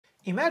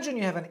Imagine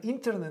you have an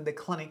intern in the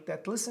clinic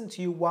that listens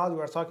to you while you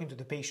are talking to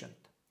the patient.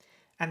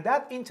 And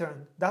that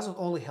intern doesn't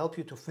only help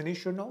you to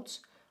finish your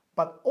notes,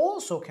 but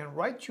also can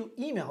write you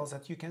emails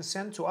that you can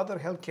send to other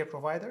healthcare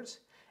providers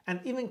and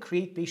even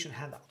create patient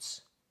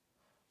handouts.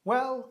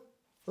 Well,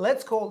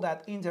 let's call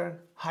that intern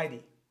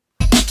Heidi.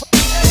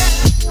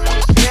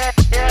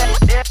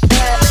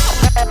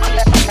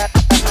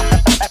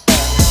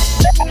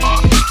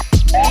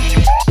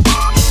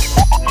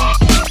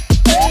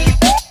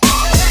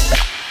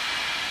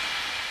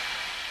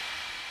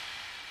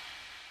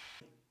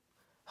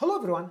 Hello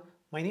everyone,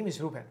 my name is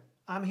Roupen.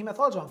 I'm a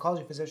hematology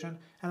oncology physician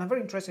and I'm very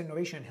interested in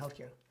innovation in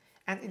healthcare.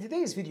 And in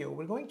today's video,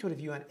 we're going to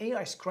review an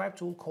AI scribe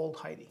tool called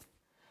Heidi.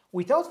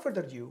 Without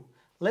further ado,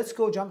 let's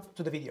go jump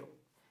to the video.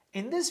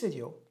 In this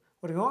video,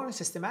 we're going on a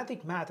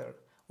systematic matter.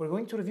 We're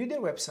going to review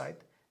their website,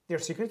 their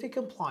security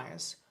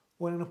compliance,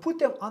 we're going to put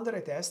them under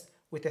a test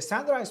with a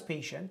standardized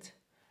patient,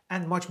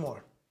 and much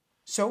more.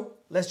 So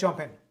let's jump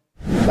in.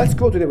 Let's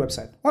go to their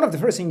website. One of the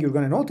first things you're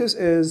going to notice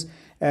is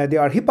they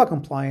are HIPAA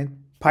compliant,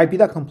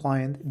 PIPEDA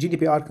compliant,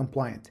 GDPR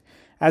compliant.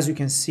 As you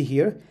can see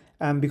here,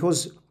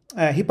 because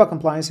HIPAA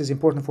compliance is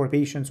important for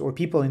patients or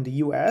people in the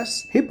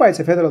US. HIPAA is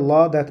a federal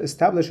law that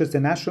establishes the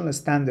national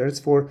standards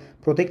for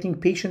protecting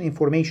patient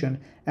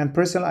information and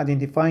personal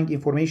identifying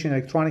information in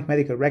electronic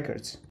medical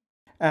records.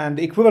 And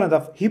the equivalent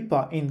of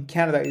HIPAA in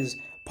Canada is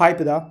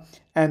PIPEDA,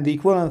 and the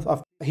equivalent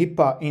of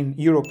HIPAA in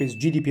Europe is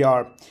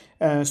GDPR.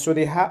 So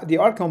they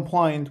are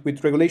compliant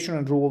with regulation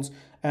and rules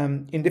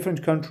in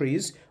different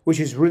countries, which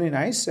is really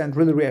nice and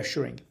really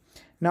reassuring.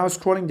 Now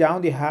scrolling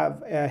down, they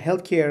have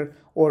healthcare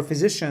or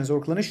physicians or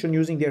clinicians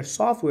using their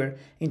software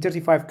in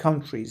 35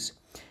 countries.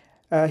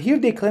 Here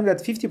they claim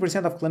that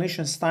 50% of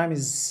clinicians' time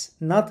is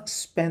not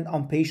spent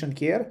on patient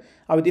care.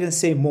 I would even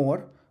say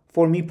more.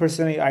 For me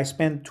personally, I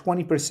spend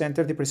 20%,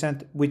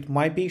 30% with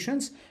my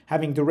patients,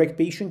 having direct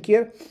patient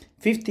care.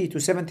 50 to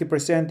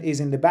 70%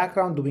 is in the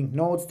background, doing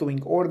notes,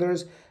 doing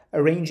orders,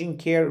 arranging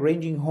care,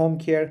 arranging home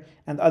care,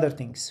 and other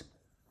things.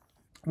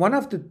 One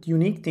of the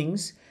unique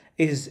things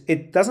is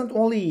it doesn't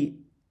only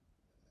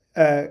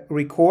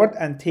record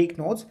and take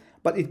notes,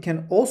 but it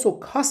can also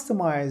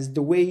customize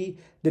the way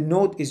the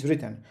note is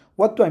written.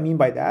 What do I mean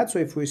by that? So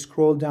if we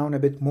scroll down a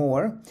bit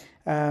more,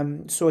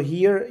 so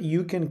here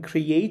you can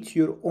create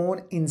your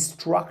own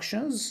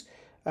instructions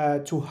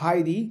to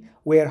Heidi,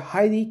 where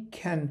Heidi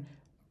can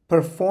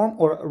perform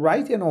or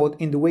write a note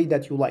in the way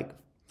that you like.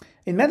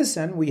 In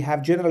medicine, we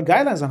have general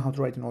guidelines on how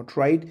to write a note,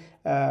 right?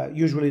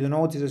 Usually the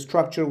note is a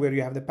structure where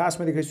you have the past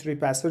medical history,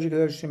 past surgical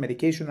history,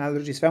 medication,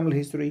 allergies, family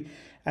history,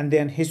 and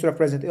then history of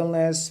present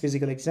illness,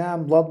 physical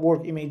exam, blood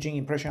work, imaging,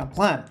 impression, and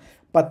plan.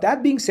 But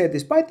that being said,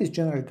 despite these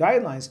general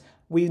guidelines,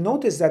 we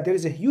notice that there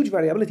is a huge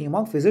variability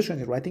among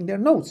physicians in writing their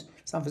notes.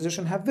 Some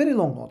physicians have very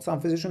long notes, some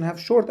physicians have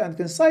short and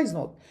concise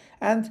notes.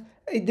 And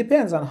it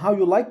depends on how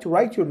you like to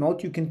write your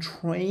note. You can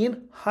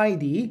train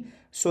Heidi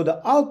so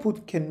the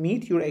output can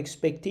meet your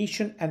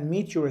expectation and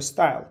meet your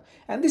style.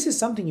 And this is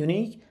something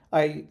unique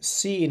I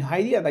see in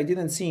Heidi, and I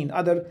didn't see in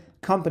other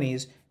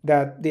companies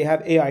that they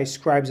have AI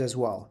scribes as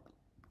well.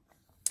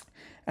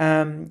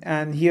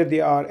 And here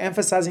they are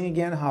emphasizing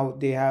again how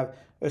they have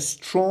a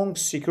strong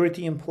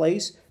security in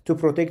place to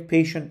protect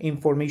patient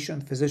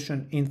information,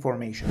 physician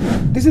information.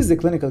 This is the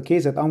clinical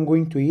case that I'm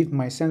going to use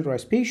my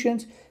centralized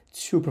patients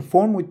to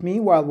perform with me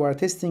while we're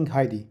testing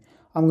Heidi.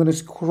 I'm going to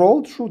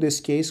scroll through this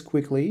case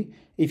quickly.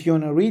 If you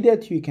want to read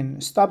it, you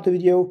can stop the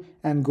video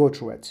and go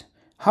through it.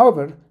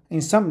 However,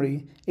 in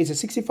summary, it's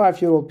a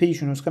 65-year-old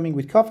patient who's coming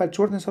with cough and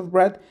shortness of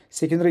breath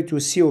secondary to a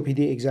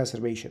COPD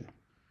exacerbation.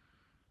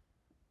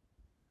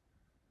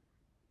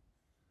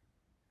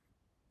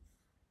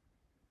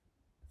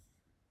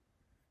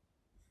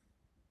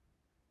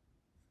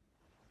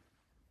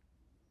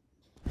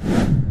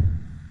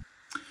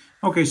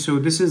 Okay, so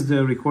this is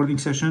the recording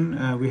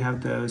session. We have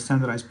the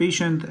standardized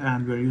patient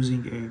and we're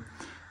using a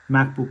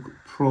MacBook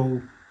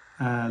Pro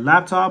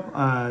laptop.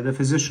 The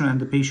physician and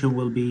the patient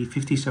will be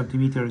 50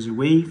 centimeters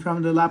away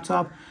from the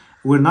laptop.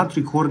 We're not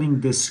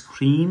recording the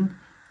screen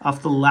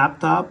of the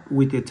laptop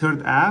with a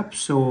third app,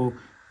 so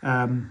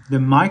the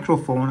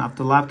microphone of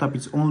the laptop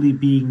is only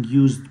being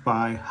used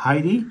by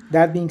Heidi.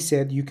 That being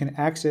said, you can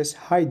access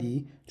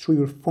Heidi through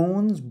your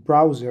phone's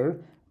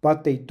browser,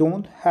 but they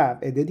don't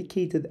have a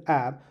dedicated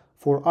app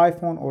for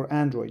iPhone or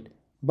Android.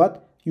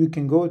 But you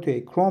can go to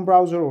a Chrome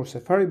browser or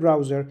Safari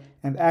browser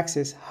and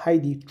access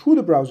Heidi through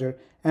the browser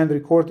and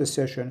record the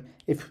session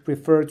if you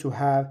prefer to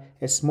have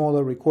a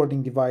smaller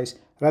recording device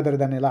rather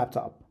than a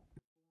laptop.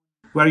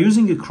 We're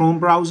using a Chrome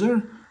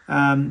browser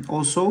and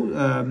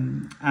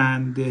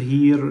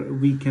here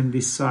we can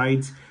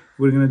decide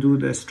we're going to do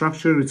the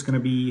structure. It's going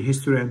to be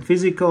history and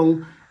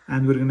physical,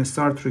 and we're going to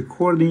start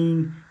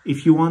recording.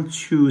 If you want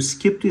to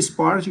skip this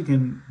part, you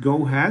can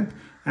go ahead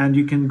and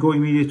you can go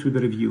immediately to the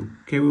review.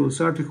 Okay, we will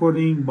start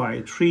recording by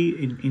in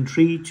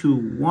 3,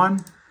 2,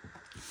 1.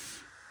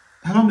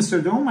 Hello,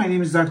 Mr. Dome. My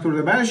name is Dr.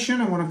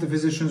 Odabashian. I'm one of the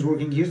physicians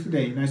working here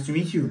today. Nice to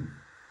meet you.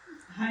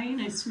 Hi,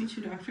 nice to meet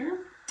you, doctor.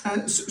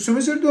 So,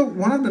 Mr. Doc,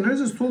 one of the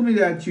nurses told me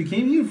that you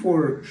came here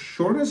for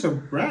shortness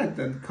of breath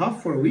and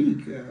cough for a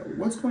week.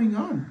 What's going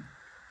on?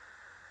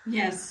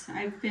 Yes,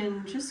 I've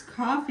been just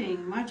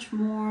coughing much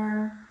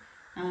more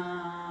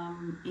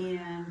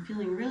and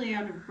feeling really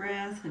out of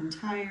breath and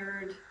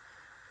tired,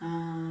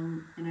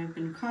 and I've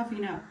been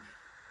coughing up.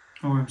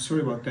 Oh, I'm sorry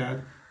about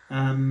that.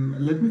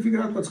 Let me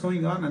figure out what's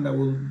going on and I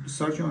will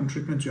start you on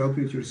treatment to help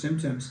you with your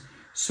symptoms.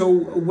 So,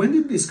 when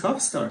did this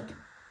cough start?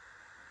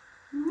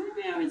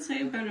 Maybe I would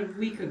say about a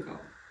week ago.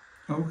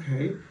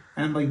 Okay.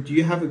 And like, do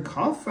you have a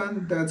cough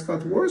and that's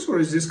got worse, or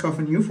is this cough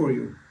new for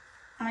you?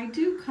 I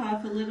do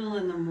cough a little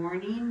in the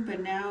morning,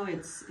 but now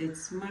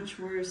it's much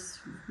worse,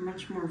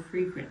 much more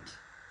frequent.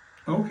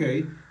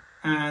 Okay.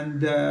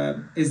 And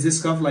is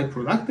this cough like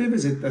productive?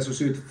 Is it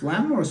associated with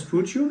phlegm or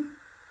sputum?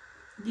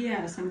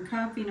 Yes, I'm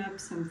coughing up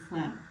some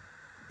phlegm.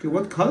 Okay,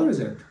 what color is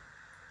it?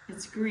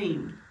 It's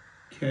green.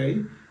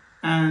 Okay.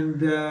 And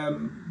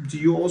do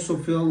you also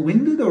feel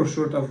winded or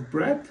short of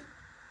breath?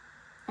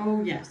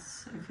 Oh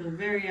yes, I feel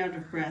very out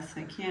of breath.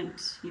 I can't,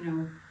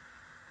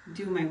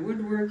 do my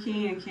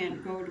woodworking. I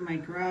can't go to my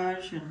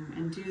garage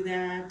and do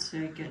that.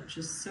 I get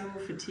just so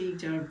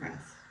fatigued, out of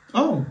breath.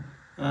 Oh,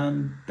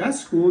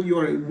 that's cool. You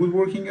are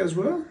woodworking as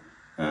well?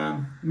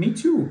 Me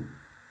too.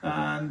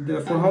 And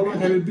for how long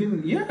have you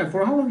been? Yeah,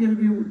 for how long have you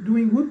been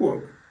doing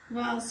woodwork?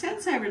 Well,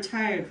 since I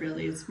retired,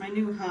 really, it's my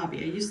new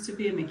hobby. I used to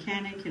be a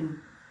mechanic, and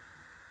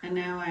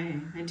now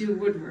I do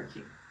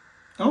woodworking.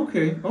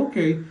 Okay,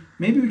 okay.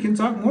 Maybe we can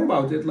talk more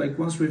about it, like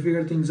once we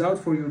figure things out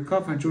for your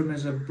cough and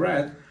shortness of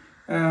breath.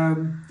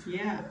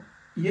 Yeah.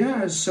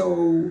 Yeah,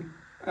 so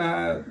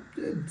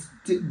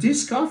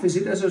this cough, is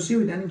it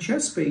associated with any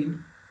chest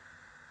pain?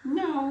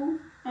 No,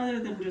 other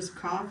than just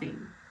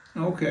coughing.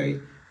 Okay.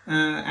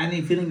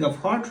 Any feeling of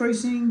heart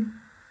racing?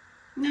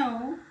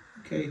 No.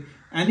 Okay.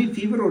 Any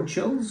fever or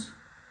chills?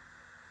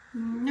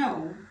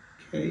 No.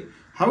 Okay.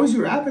 How is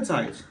your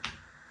appetite?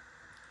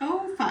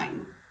 Oh,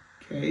 fine.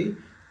 Okay.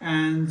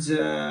 And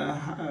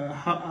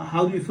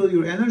how do you feel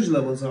your energy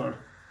levels are?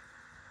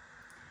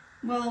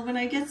 Well, when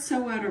I get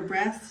so out of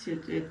breath,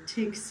 it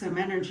takes some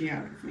energy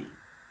out of me.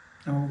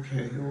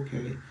 Okay,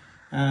 okay.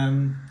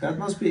 That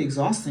must be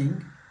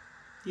exhausting.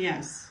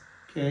 Yes.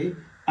 Okay.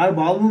 Are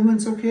bowel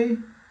movements okay?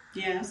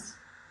 Yes.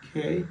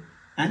 Okay.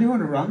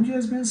 Anyone around you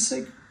has been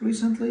sick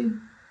recently?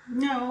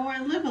 No, I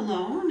live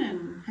alone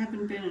and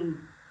haven't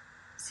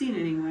seen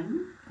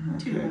anyone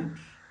too much.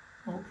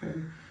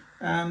 Okay.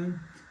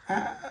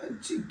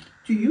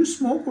 Do you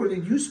smoke, or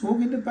did you smoke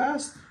in the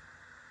past?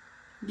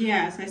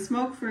 Yes, I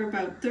smoked for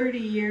about 30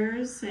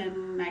 years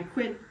and I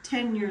quit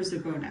 10 years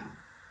ago now.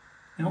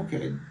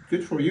 Okay,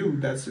 good for you.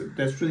 That's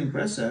really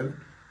impressive.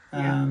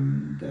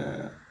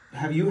 Yeah.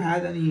 Have you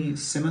had any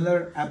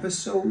similar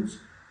episodes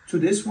to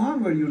this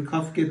one where your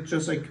cough gets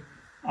just like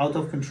out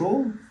of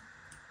control?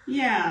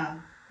 Yeah,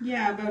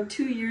 about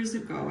 2 years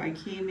ago I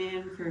came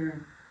in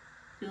for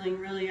feeling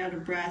really out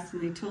of breath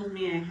and they told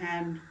me I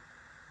had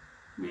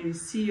maybe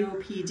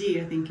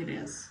COPD, I think it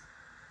is.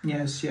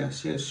 Yes.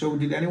 So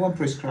did anyone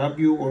prescribe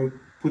you or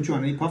put you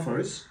on any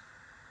puffers?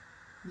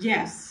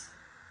 Yes.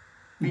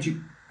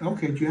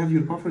 Okay, do you have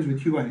your puffers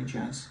with you by any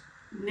chance?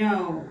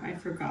 No, I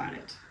forgot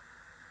it.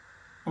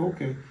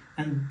 Okay.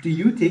 And do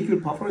you take your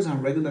puffers on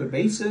a regular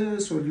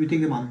basis, or do you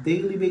take them on a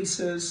daily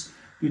basis?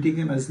 Do you take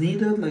them as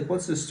needed? Like,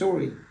 what's the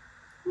story?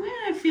 Well,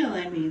 I feel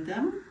I need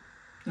them.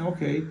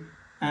 Okay.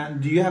 And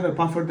do you have a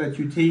puffer that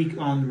you take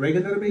on a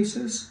regular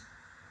basis?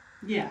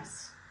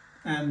 Yes.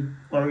 And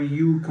are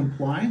you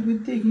compliant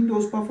with taking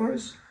those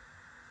puffers?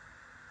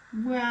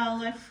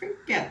 Well, I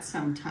forget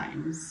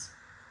sometimes.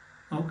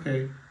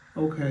 Okay.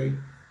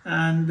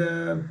 And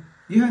do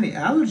you have any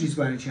allergies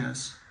by any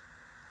chance?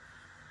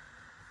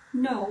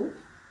 No.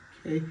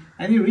 Okay.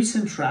 Any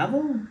recent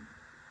travel?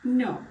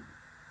 No.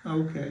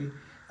 Okay.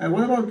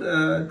 What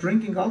about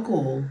drinking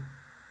alcohol?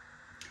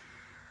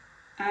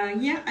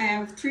 Yeah, I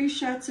have 3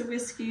 shots of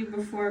whiskey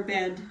before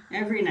bed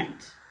every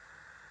night.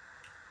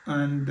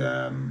 And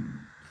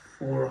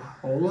for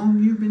how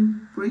long you've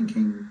been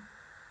drinking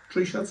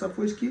 3 shots of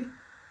whiskey?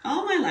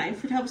 All my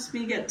life. It helps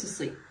me get to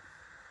sleep.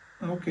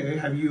 Okay.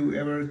 Have you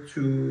ever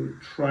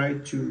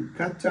tried to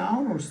cut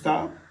down or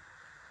stop?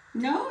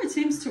 No, it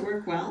seems to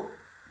work well.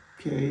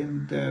 Okay.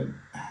 And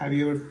have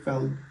you ever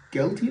felt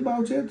guilty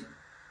about it?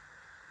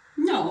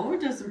 No,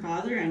 it doesn't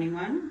bother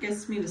anyone. It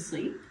gets me to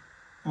sleep.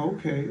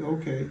 Okay.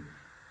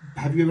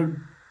 Have you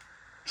ever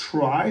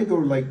tried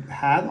or like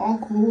had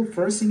alcohol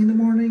first thing in the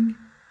morning?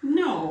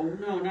 No,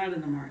 not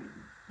in the morning.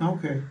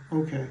 Okay.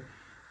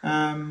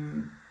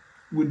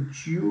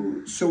 Would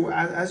you, so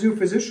as your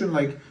physician,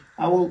 like,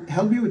 I will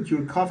help you with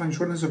your cough and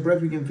shortness of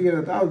breath, we can figure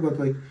that out, but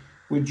like,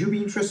 would you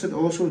be interested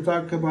also to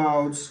talk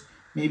about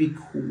maybe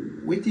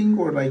quitting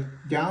or like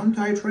down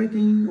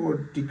titrating or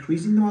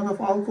decreasing the amount of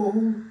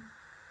alcohol?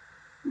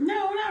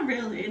 No, not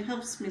really. It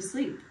helps me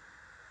sleep.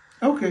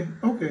 Okay.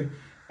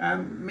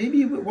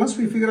 Maybe once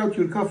we figure out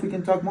your cough, we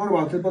can talk more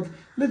about it, but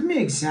let me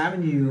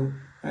examine you,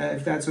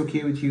 if that's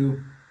okay with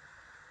you.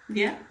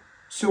 Yeah.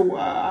 So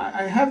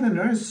I have the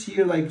nurse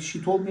here, like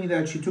she told me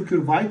that she took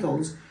your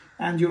vitals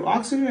and your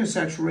oxygen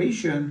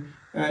saturation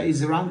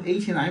is around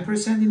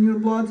 89% in your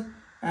blood,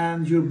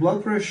 and your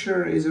blood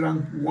pressure is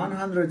around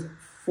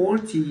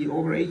 140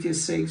 over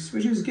 86,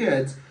 which is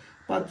good.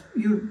 But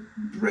your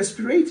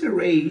respiratory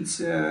rate,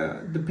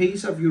 the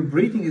pace of your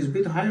breathing is a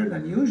bit higher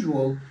than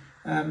usual.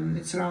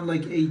 It's around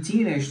like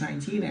 18-ish,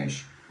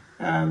 19-ish.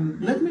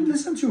 Let me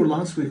listen to your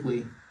lungs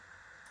quickly.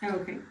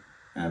 Okay.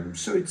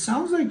 So it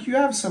sounds like you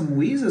have some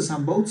wheezes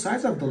on both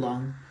sides of the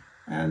lung,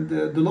 and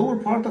the lower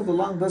part of the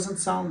lung doesn't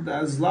sound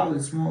as loud.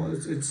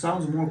 It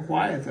sounds more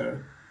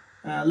quieter.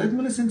 Let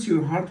me listen to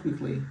your heart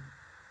quickly.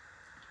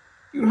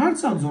 Your heart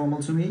sounds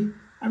normal to me.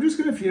 I'm just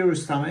gonna feel your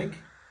stomach.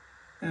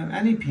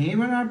 Any pain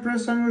when I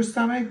press on your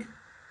stomach?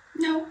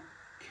 No.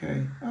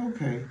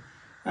 Okay.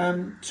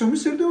 So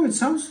Mr. Doe, it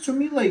sounds to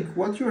me like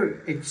what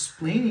you're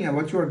explaining and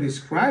what you're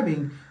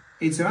describing,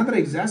 it's another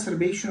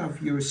exacerbation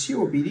of your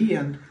COPD,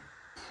 and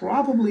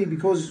probably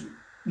because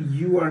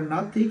you are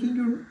not taking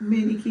your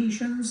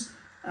medications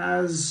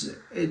as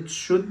it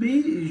should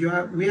be.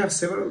 We have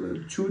several,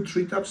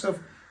 2-3 types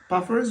of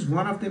puffers.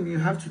 One of them you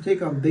have to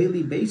take on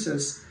daily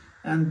basis.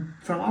 And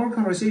from our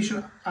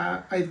conversation,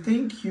 I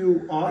think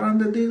you are on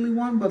the daily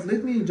one, but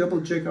let me double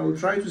check. I will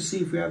try to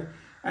see if we have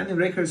any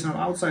records from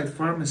outside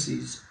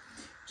pharmacies.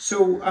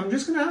 So I'm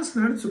just gonna ask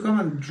nurse to come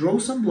and draw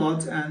some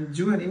blood and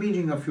do an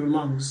imaging of your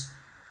lungs.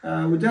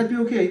 Would that be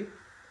okay?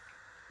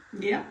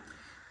 Yeah.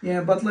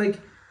 Yeah, but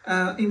like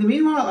in the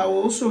meanwhile, I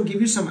will also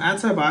give you some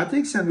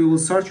antibiotics and we will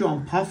start you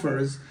on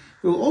puffers.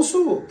 We will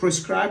also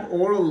prescribe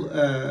oral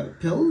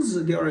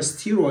pills. They are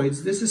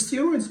steroids. These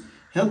steroids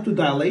help to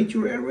dilate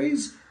your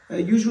airways.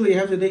 Usually you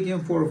have to take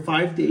them for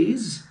 5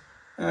 days.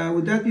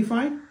 Would that be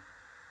fine?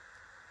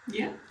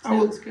 Yeah,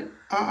 sounds good.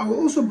 I will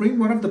also bring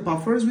one of the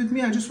puffers with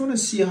me. I just want to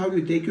see how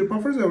you take your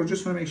puffers. I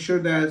just want to make sure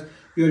that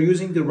you're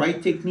using the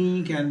right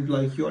technique and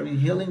like you're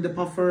inhaling the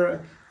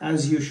puffer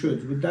as you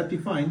should. Would that be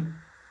fine?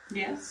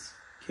 Yes.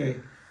 Okay.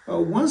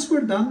 Once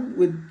we're done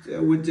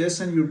with this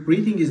and your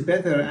breathing is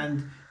better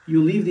and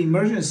you leave the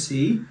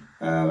emergency,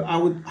 I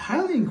would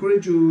highly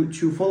encourage you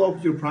to follow up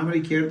with your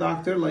primary care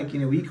doctor like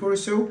in a week or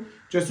so,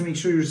 just to make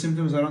sure your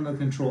symptoms are under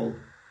control.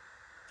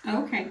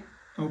 Okay.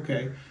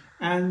 Okay.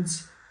 And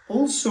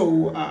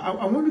also,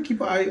 I want you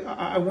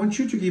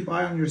to keep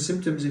eye on your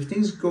symptoms. If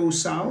things go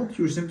south,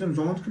 your symptoms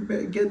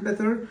don't get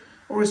better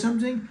or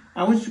something,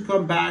 I want you to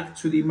come back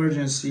to the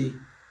emergency.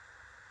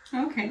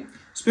 Okay.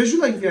 Especially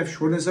like if you have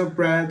shortness of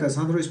breath, that's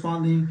not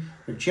responding,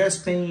 or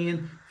chest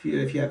pain,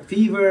 if you have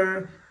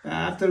fever,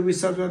 after we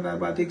start with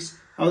antibiotics,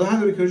 I would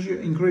highly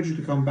encourage you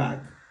to come back.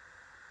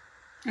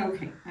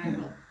 Okay, I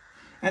will.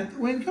 And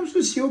when it comes to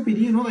COPD,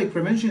 you know, like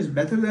prevention is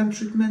better than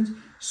treatment.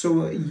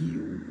 So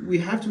we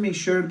have to make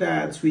sure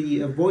that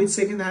we avoid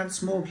secondhand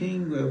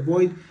smoking, we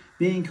avoid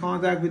being in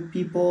contact with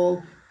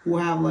people who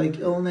have like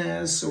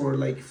illness or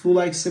like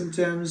flu-like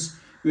symptoms.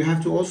 We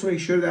have to also make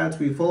sure that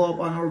we follow up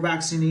on our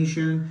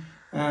vaccination,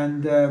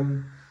 and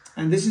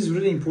this is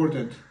really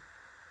important.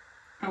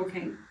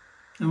 Okay.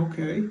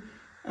 Okay.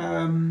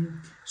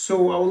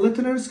 So I will let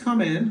the nurse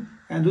come in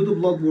and do the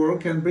blood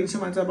work and bring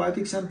some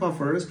antibiotics and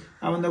puffers,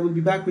 and I will be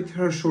back with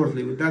her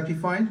shortly. Would that be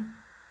fine?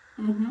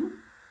 Mm-hmm.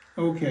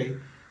 Okay.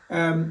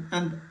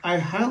 And I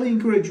highly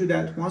encourage you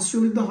that once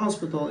you leave the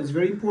hospital, it's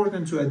very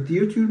important to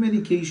adhere to your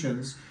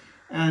medications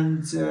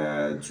and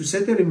to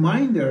set a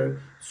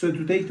reminder so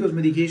to take those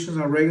medications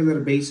on a regular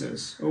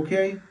basis,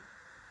 okay?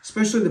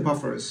 Especially the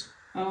puffers.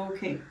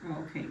 Okay.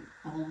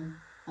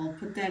 I'll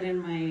put that in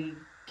my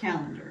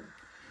calendar.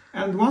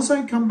 And once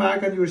I come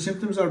back and your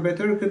symptoms are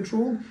better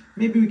controlled,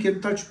 maybe we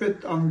can touch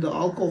bit on the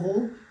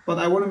alcohol, but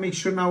I want to make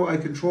sure now I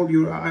control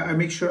your, I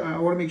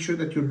want to make sure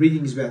that your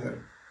breathing is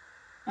better.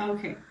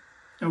 Okay.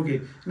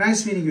 Okay,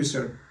 nice meeting you,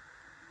 sir.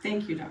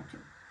 Thank you, doctor.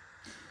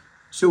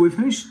 So we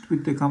finished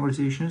with the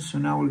conversation, so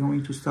now we're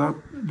going to start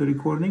the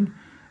recording,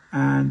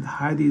 and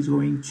Heidi is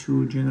going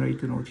to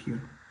generate a note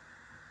here.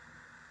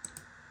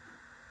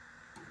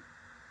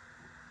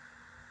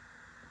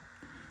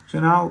 So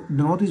now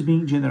the note is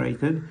being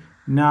generated.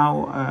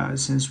 Now,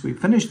 since we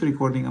finished the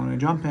recording, I'm going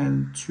to jump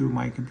into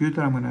my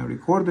computer. I'm going to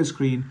record the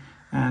screen,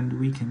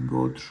 and we can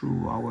go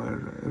through our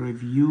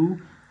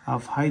review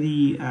of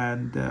Heidi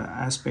and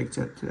aspects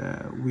that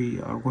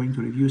we are going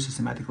to review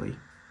systematically.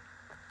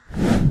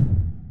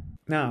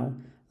 Now,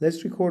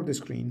 let's record the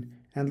screen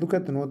and look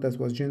at the note that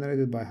was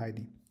generated by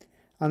Heidi.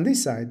 On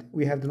this side,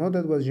 we have the note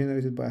that was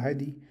generated by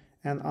Heidi,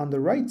 and on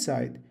the right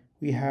side,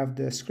 we have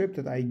the script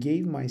that I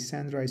gave my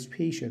standardized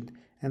patient,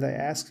 and I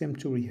asked him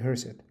to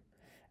rehearse it.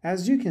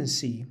 As you can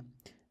see,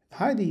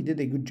 Heidi did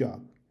a good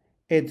job.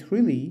 It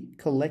really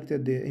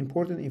collected the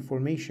important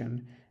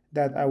information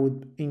that I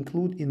would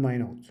include in my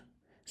note.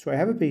 So I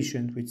have a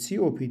patient with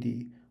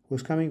COPD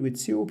who's coming with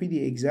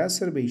COPD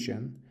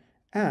exacerbation,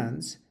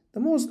 and the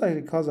most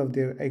likely cause of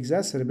their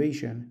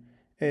exacerbation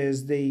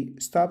is they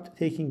stopped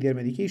taking their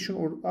medication,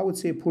 or I would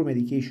say poor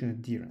medication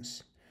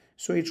adherence.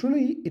 So it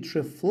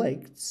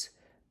reflects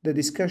the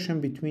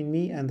discussion between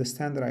me and the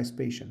standardized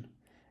patient.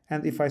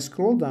 And if I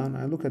scroll down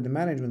and look at the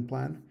management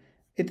plan,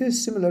 It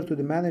is similar to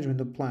the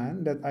management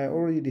plan that I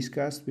already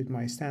discussed with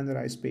my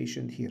standardized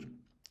patient here.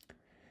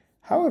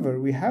 However,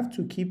 we have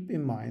to keep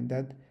in mind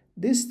that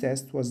this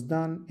test was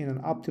done in an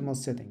optimal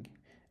setting.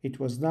 It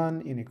was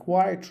done in a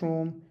quiet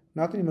room,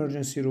 not an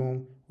emergency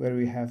room where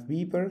we have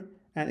beeper,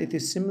 and it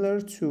is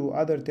similar to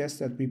other tests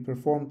that we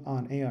performed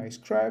on AI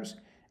scribes,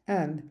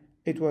 and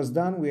it was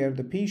done where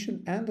the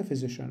patient and the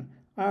physician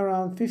are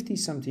around 50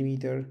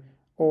 centimeter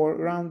or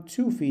around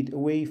 2 feet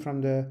away from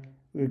the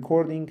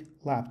recording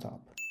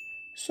laptop.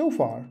 So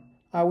far,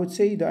 I would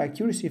say the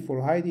accuracy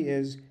for Heidi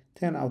is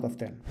 10 out of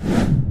 10.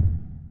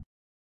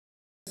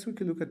 Next, we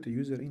can look at the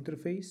user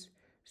interface.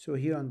 So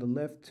here on the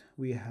left,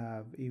 we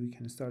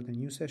can start a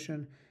new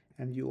session,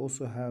 and you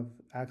also have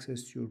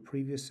access to your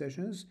previous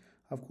sessions.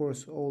 Of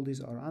course, all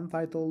these are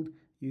untitled.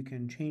 You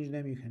can change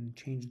them, you can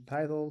change the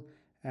title,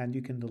 and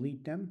you can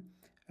delete them.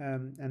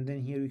 And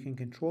then here you can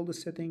control the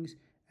settings.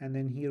 And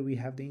then here we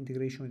have the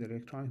integration with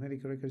electronic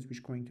medical records,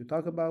 which we're going to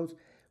talk about.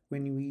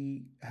 When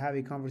we have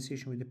a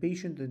conversation with the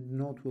patient, the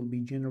note will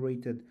be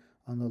generated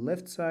on the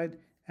left side,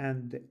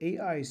 and the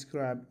AI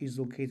scribe is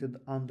located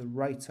on the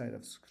right side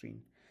of the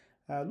screen.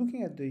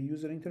 Looking at the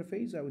user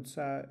interface, I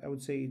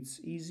would say it's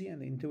easy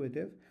and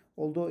intuitive,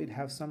 although it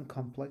has some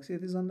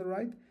complexities on the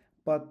right.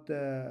 But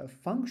the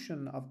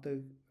function of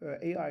the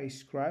AI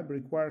scribe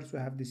requires to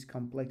have these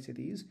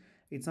complexities.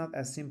 It's not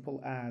as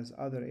simple as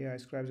other AI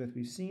scribes that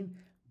we've seen,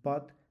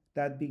 but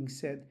that being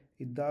said,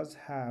 it does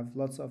have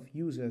lots of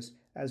uses,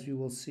 as we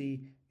will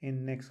see in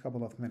the next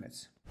couple of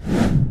minutes.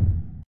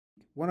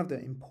 One of the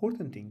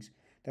important things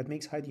that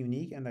makes Heidi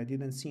unique, and I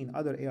didn't see in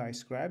other AI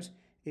scribes,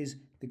 is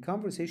the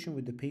conversation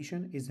with the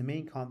patient is the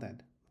main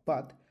content.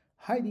 But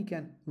Heidi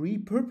can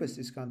repurpose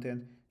this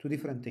content to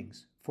different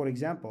things. For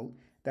example,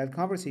 that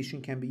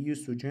conversation can be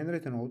used to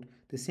generate a note,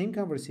 the same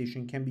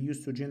conversation can be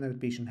used to generate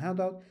patient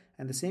handout,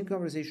 and the same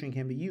conversation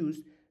can be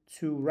used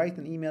to write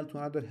an email to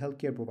another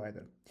healthcare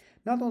provider.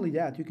 Not only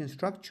that, you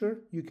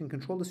can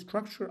control the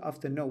structure of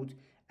the note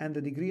and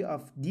the degree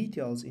of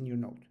details in your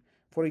note.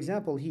 For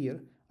example,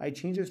 here, I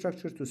change the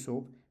structure to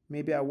SOAP.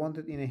 Maybe I want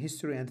it in a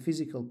history and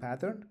physical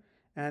pattern,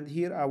 and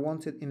here I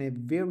want it in a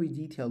very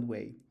detailed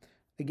way.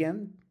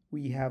 Again,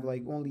 we have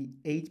like only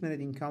 8-minute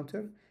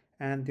encounter,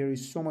 and there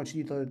is so much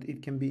detail that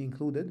it can be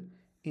included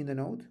in the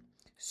note.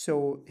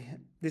 So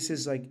this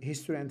is like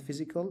history and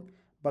physical,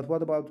 but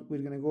what about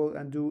we're gonna go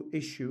and do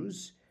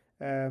issues,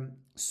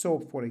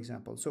 SOAP, for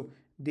example. So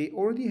they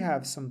already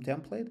have some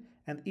template,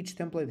 and each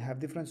template have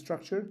different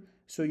structure,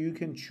 so you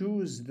can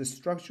choose the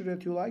structure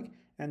that you like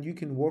and you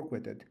can work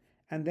with it.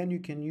 And then you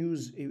can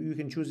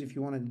choose if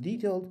you want it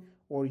detailed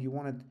or you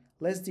want it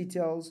less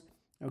details,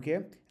 okay?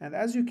 And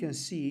as you can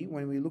see,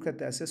 when we look at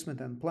the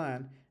assessment and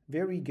plan,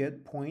 very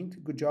good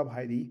point, good job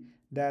Heidi,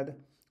 that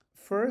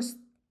first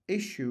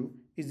issue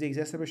is the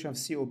exacerbation of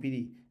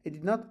COPD. It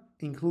did not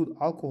include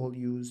alcohol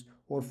use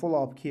or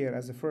follow-up care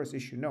as the first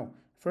issue, no.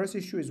 First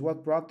issue is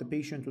what brought the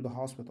patient to the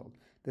hospital.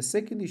 The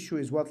second issue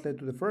is what led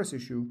to the first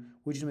issue,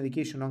 which is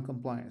medication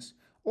non-compliance.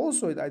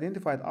 Also, it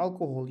identified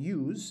alcohol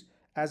use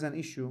as an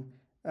issue.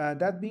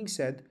 That being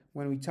said,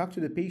 when we talked to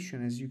the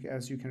patient,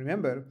 as you can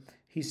remember,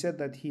 he said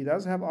that he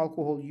does have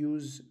alcohol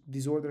use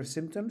disorder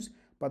symptoms,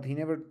 but he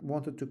never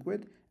wanted to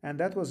quit, and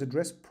that was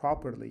addressed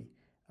properly,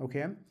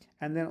 okay?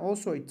 And then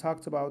also it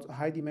talked about,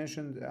 Heidi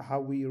mentioned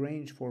how we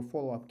arrange for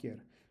follow-up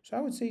care. So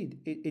I would say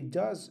it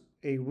does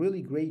a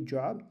really great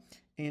job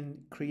in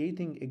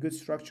creating a good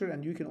structure,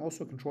 and you can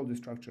also control the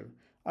structure.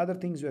 Other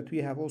things that we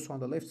have also on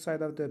the left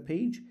side of the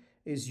page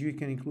is you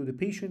can include the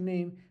patient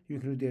name, you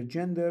can include their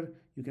gender,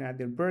 you can add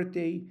their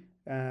birthday,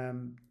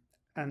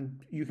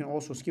 and you can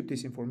also skip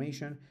this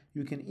information.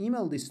 You can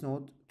email this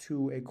note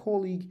to a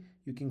colleague,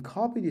 you can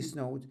copy this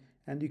note,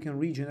 and you can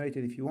regenerate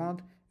it if you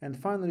want. And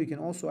finally, you can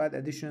also add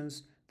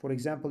additions. For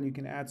example, you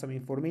can add some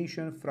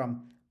information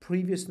from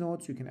previous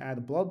notes, you can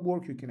add blood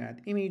work, you can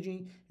add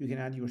imaging, you can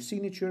add your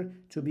signature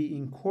to be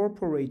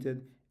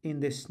incorporated in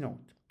this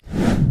note.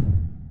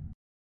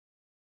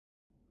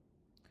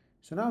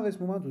 So now let's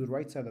move on to the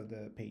right side of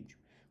the page.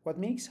 What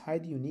makes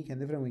Heidi unique and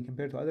different when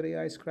compared to other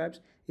AI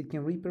scribes, it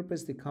can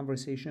repurpose the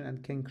conversation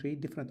and can create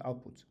different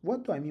outputs.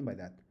 What do I mean by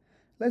that?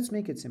 Let's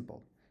make it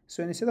simple.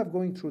 So instead of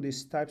going through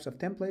these types of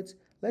templates,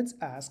 let's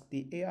ask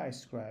the AI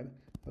scribe,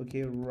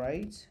 okay,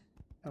 write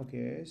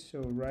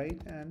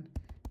an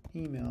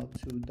email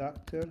to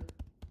Dr.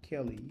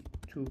 Kelly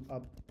to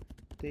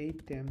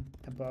update them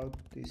about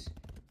this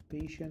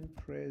patient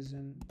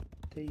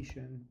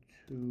presentation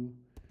to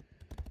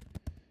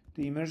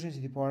the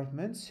emergency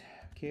departments.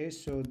 Okay,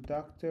 so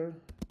Dr.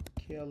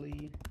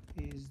 Kelly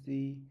is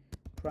the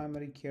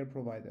primary care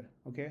provider,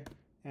 okay,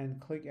 and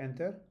click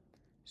enter.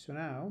 So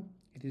now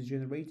it is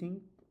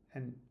generating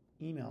an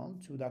email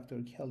to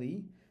Dr.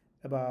 Kelly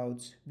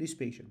about this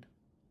patient.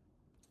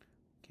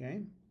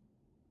 Okay,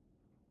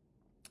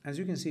 as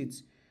you can see,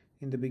 it's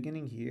in the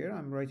beginning here.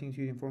 I'm writing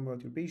to you, inform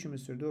about your patient,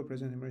 Mr. Doe,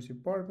 present in emergency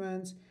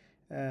departments,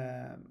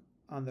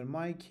 under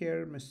my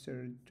care,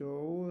 Mr.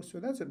 Doe. So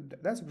that's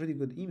a pretty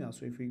good email.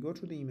 So if we go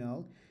through the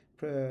email,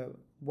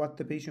 what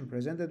the patient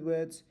presented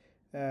with,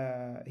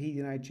 he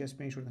denied chest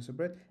pain, shortness of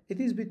breath. It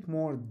is a bit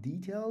more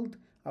detailed.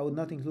 I would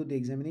not include the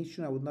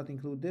examination. I would not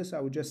include this. I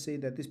would just say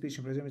that this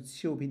patient presented with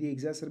COPD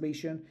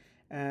exacerbation,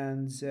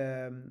 and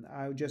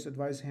I would just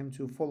advise him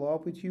to follow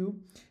up with you.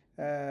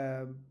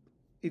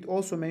 It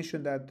also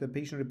mentioned that the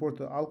patient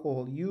reported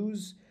alcohol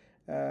use.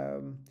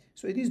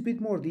 So it is a bit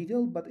more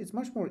detailed, but it's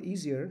much more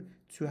easier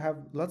to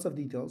have lots of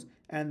details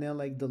and then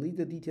like delete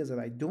the details that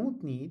I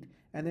don't need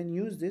and then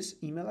use this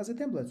email as a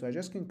template. So I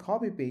just can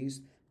copy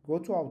paste, go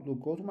to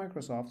Outlook, go to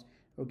Microsoft,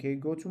 okay,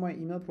 go to my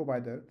email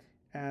provider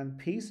and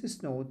paste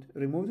this note,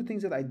 remove the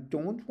things that I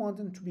don't want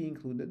them to be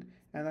included,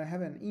 and I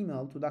have an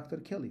email to Dr.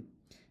 Kelly.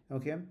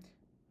 Okay,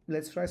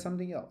 let's try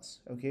something else.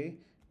 Okay,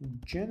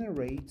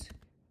 generate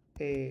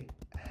a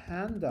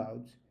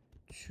handout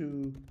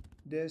to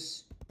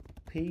this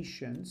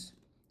patient,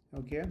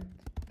 okay,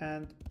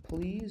 and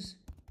please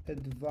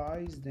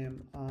advise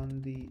them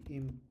on the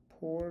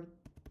importance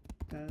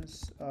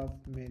of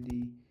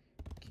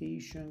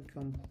medication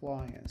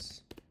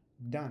compliance.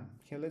 Done.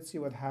 Okay, let's see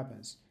what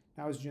happens.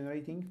 Now it's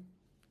generating.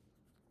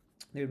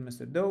 Dear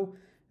Mr. Doe,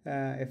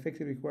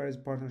 effective requires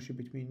partnership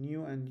between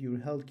you and your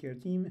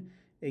healthcare team.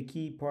 A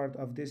key part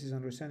of this is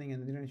understanding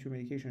and adherence to your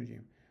medication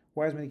regime.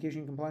 Why is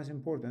medication compliance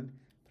important?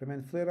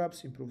 Prevent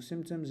flare-ups, improve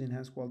symptoms,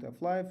 enhance quality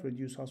of life,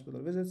 reduce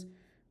hospital visits.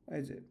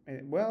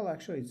 Well,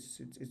 actually,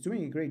 it's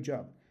doing a great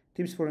job.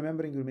 Tips for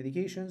remembering your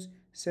medications,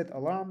 set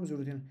alarms,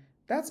 routine.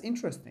 That's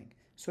interesting.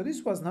 So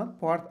this was not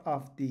part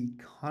of the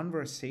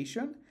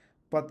conversation,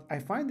 but I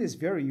find this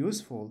very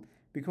useful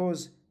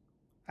because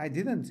I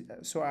didn't.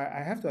 So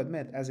I have to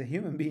admit, as a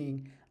human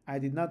being, I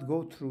did not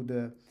go through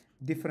the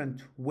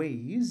different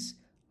ways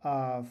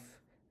of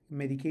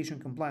medication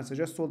compliance. I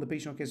just told the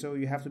patient, okay, so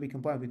you have to be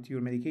compliant with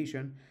your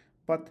medication.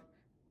 But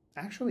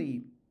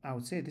actually, I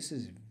would say this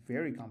is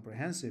very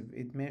comprehensive.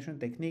 It mentioned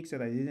techniques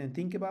that I didn't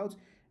think about,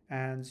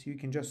 and you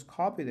can just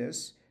copy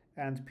this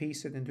and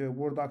paste it into a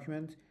Word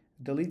document,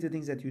 delete the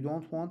things that you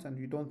don't want and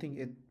you don't think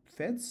it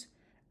fits,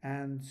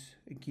 and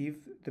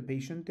give the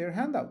patient their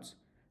handouts.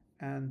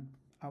 And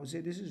I would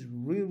say this is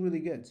really, really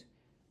good.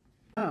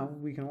 Now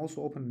we can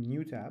also open a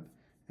new tab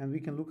and we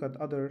can look at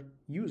other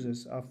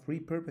uses of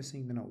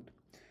repurposing the note.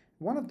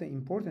 One of the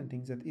important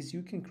things that is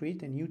you can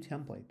create a new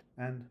template,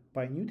 and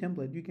by new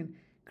template you can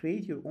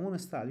create your own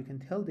style. You can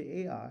tell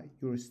the AI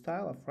your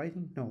style of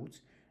writing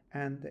notes,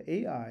 and the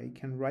AI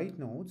can write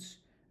notes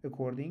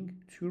according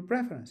to your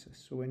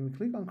preferences. So when we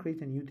click on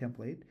create a new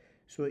template,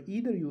 so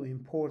either you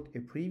import a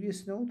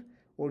previous note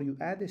or you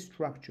add a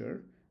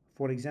structure.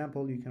 For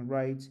example, you can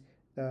write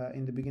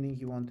in the beginning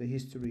you want the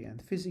history and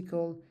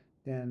physical,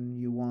 then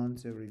you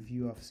want a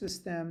review of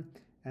system,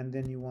 and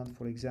then you want,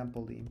 for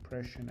example, the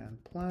impression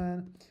and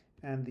plan.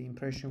 And the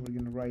impression, we're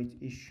going to write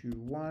issue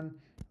 1,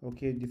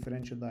 okay,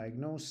 differential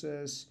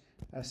diagnosis,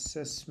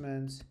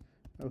 assessment,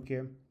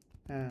 okay,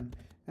 and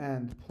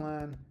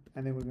plan,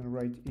 and then we're going to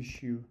write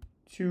issue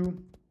 2,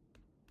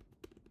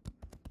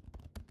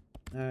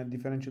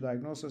 differential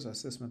diagnosis,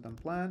 assessment, and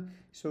plan.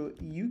 So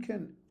you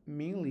can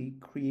mainly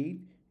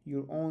create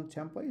your own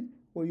template,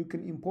 or you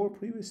can import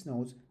previous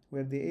notes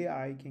where the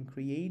AI can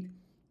create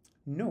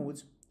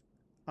notes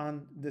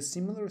on the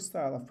similar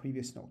style of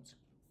previous notes.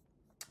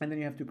 And then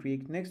you have to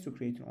create next to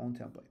create your own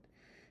template.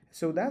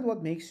 So that's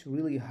what makes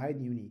really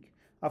Heidi unique.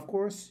 Of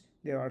course,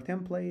 there are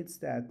templates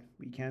that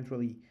we can't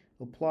really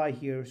apply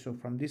here. So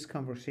from this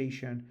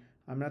conversation,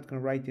 I'm not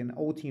going to write an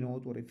OT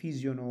note or a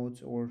physio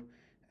note or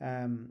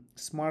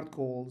smart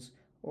goals,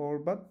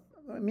 but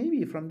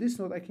maybe from this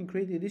note I can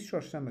create a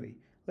discharge summary.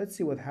 Let's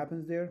see what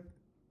happens there.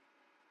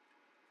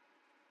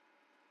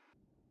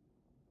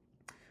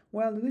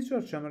 Well, the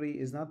discharge summary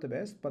is not the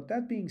best, but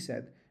that being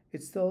said,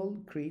 it still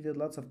created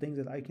lots of things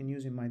that I can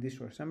use in my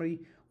discharge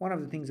summary. One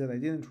of the things that I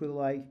didn't really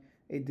like,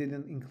 it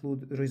didn't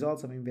include the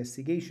results of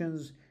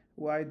investigations.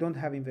 Well, I don't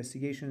have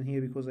investigation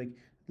here because, like,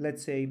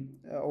 let's say,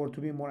 or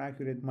to be more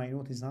accurate, my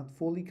note is not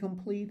fully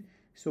complete.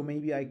 So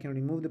maybe I can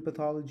remove the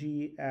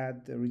pathology,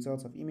 add the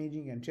results of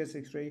imaging and chest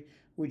x-ray,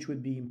 which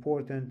would be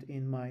important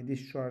in my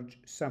discharge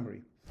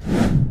summary.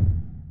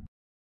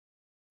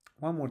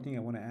 One more thing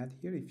I want to add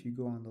here, if you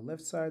go on the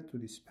left side to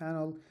this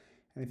panel,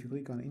 and if you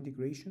click on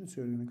integration,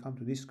 so you're going to come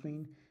to this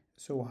screen.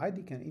 So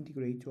Heidi can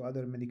integrate to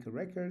other medical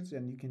records,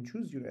 and you can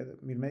choose your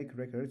medical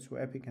records. So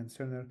Epic and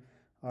Cerner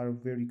are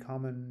very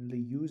commonly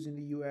used in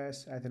the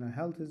US. Athena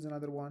Health is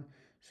another one.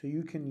 So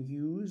you can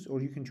use,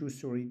 or you can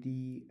choose,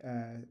 the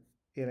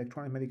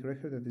electronic medical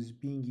record that is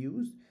being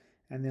used.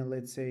 And then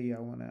let's say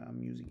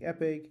I'm using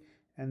Epic,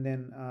 and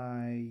then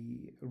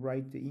I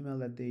write the email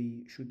that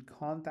they should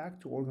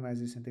contact to organize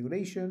this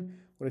integration.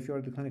 Or if you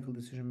are the clinical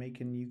decision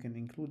maker, you can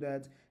include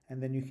that,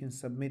 and then you can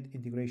submit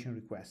integration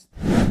request.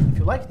 If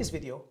you like this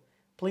video,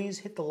 please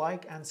hit the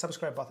like and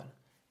subscribe button.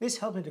 This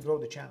helps me to grow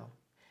the channel.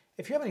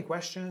 If you have any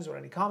questions or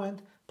any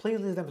comment, please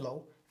leave them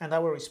below and I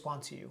will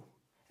respond to you.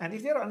 And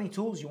if there are any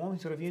tools you want me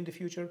to review in the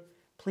future,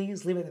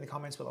 please leave it in the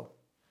comments below.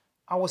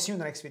 I will see you in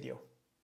the next video.